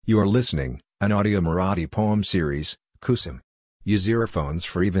You are listening, an audio Marathi poem series, Kusum. Use earphones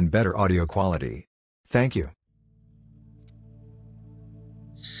for even better audio quality. Thank you.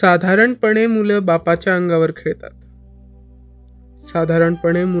 साधारणपणे मुलं बापाच्या अंगावर खेळतात.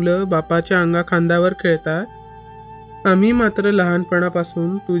 साधारणपणे मुलं बापाच्या अंगाखांद्यावर खेळतात. आम्ही मात्र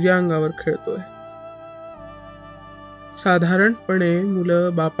लहानपणापासून तुझ्या अंगावर खेळतोय. साधारणपणे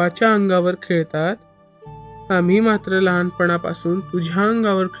मुलं बापाच्या अंगावर खेळतात. आम्ही मात्र लहानपणापासून तुझ्या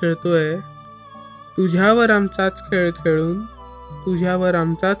अंगावर खेळतोय. तुझ्यावर आमचाच खेळ खेळून, तुझ्यावर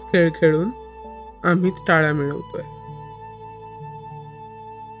आमचाच खेळ खेळून आम्हीच टाळ्या मिळवतोय.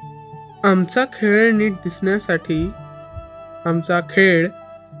 आमचा खेळ नीट दिसण्यासाठी, आमचा खेळ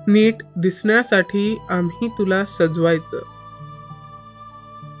नीट दिसण्यासाठी आम्ही तुला सजवायचं.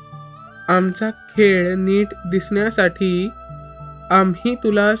 आमचा खेळ नीट दिसण्यासाठी आम्ही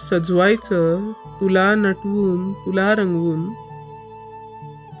तुला सजवायचं. तुला नटवून, तुला रंगवून,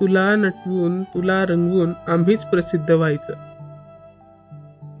 तुला नटवून, तुला रंगवून आम्हीच प्रसिद्ध व्हायचं.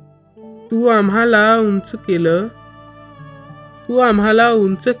 तू आम्हाला उंच केलं, तू आम्हाला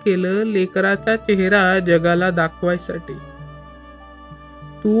उंच केलं लेकराचा चेहरा जगाला दाखवायसाठी.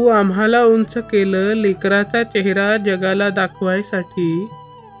 तू आम्हाला उंच केलं लेकराचा चेहरा जगाला दाखवायसाठी.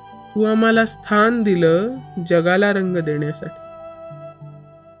 तू आम्हाला स्थान दिलं जगाला रंग देण्यासाठी.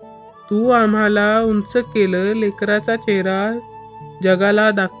 तू आम्हाला उंच केलं लेकराचा चेहरा जगाला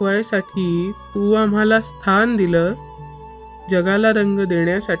दाखवायसाठी. तू आम्हाला स्थान दिलं जगाला रंग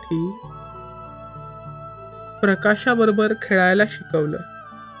देण्यासाठी. प्रकाशाबरोबर खेळायला शिकवलं,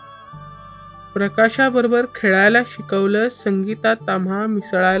 प्रकाशाबरोबर खेळायला शिकवलं. संगीतात आम्हा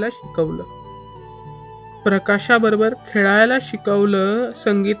मिसळायला शिकवलं. प्रकाशाबरोबर खेळायला शिकवलं,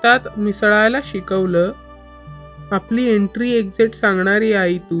 संगीतात मिसळायला शिकवलं. आपली एंट्री एक्झिट सांगणारी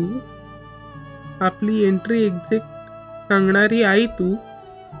आई तू, आपली एंट्री एक्झिट सांगणारी आई तू.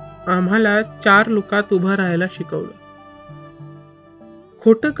 आम्हाला चार लोकात उभं राहायला शिकवलं.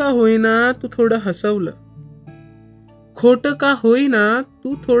 खोटं का होईना तू थोडं हसवलं, खोटं का होईना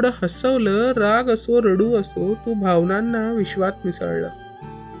तू थोडं हसवलं. राग असो रडू असो तू भावनांना विश्वात मिसळलं.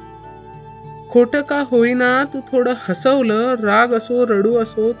 खोटं का होईना तू थोडं हसवलं. राग असो रडू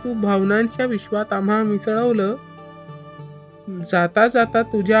असो तू भावनांच्या विश्वात आम्हा मिसळवलं. जाता जाता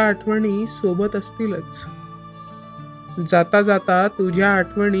तुझ्या आठवणी सोबत असतीलच, जाता जाता तुझ्या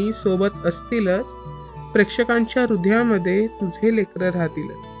आठवणी सोबत असतीलच. प्रेक्षकांच्या हृदयामध्ये तुझे लेकरं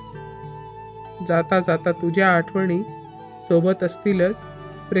राहतीलच. जाता जाता तुझ्या आठवणी सोबत असतीलच.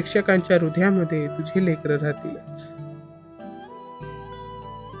 प्रेक्षकांच्या हृदयामध्ये तुझे लेकरं राहतीलच.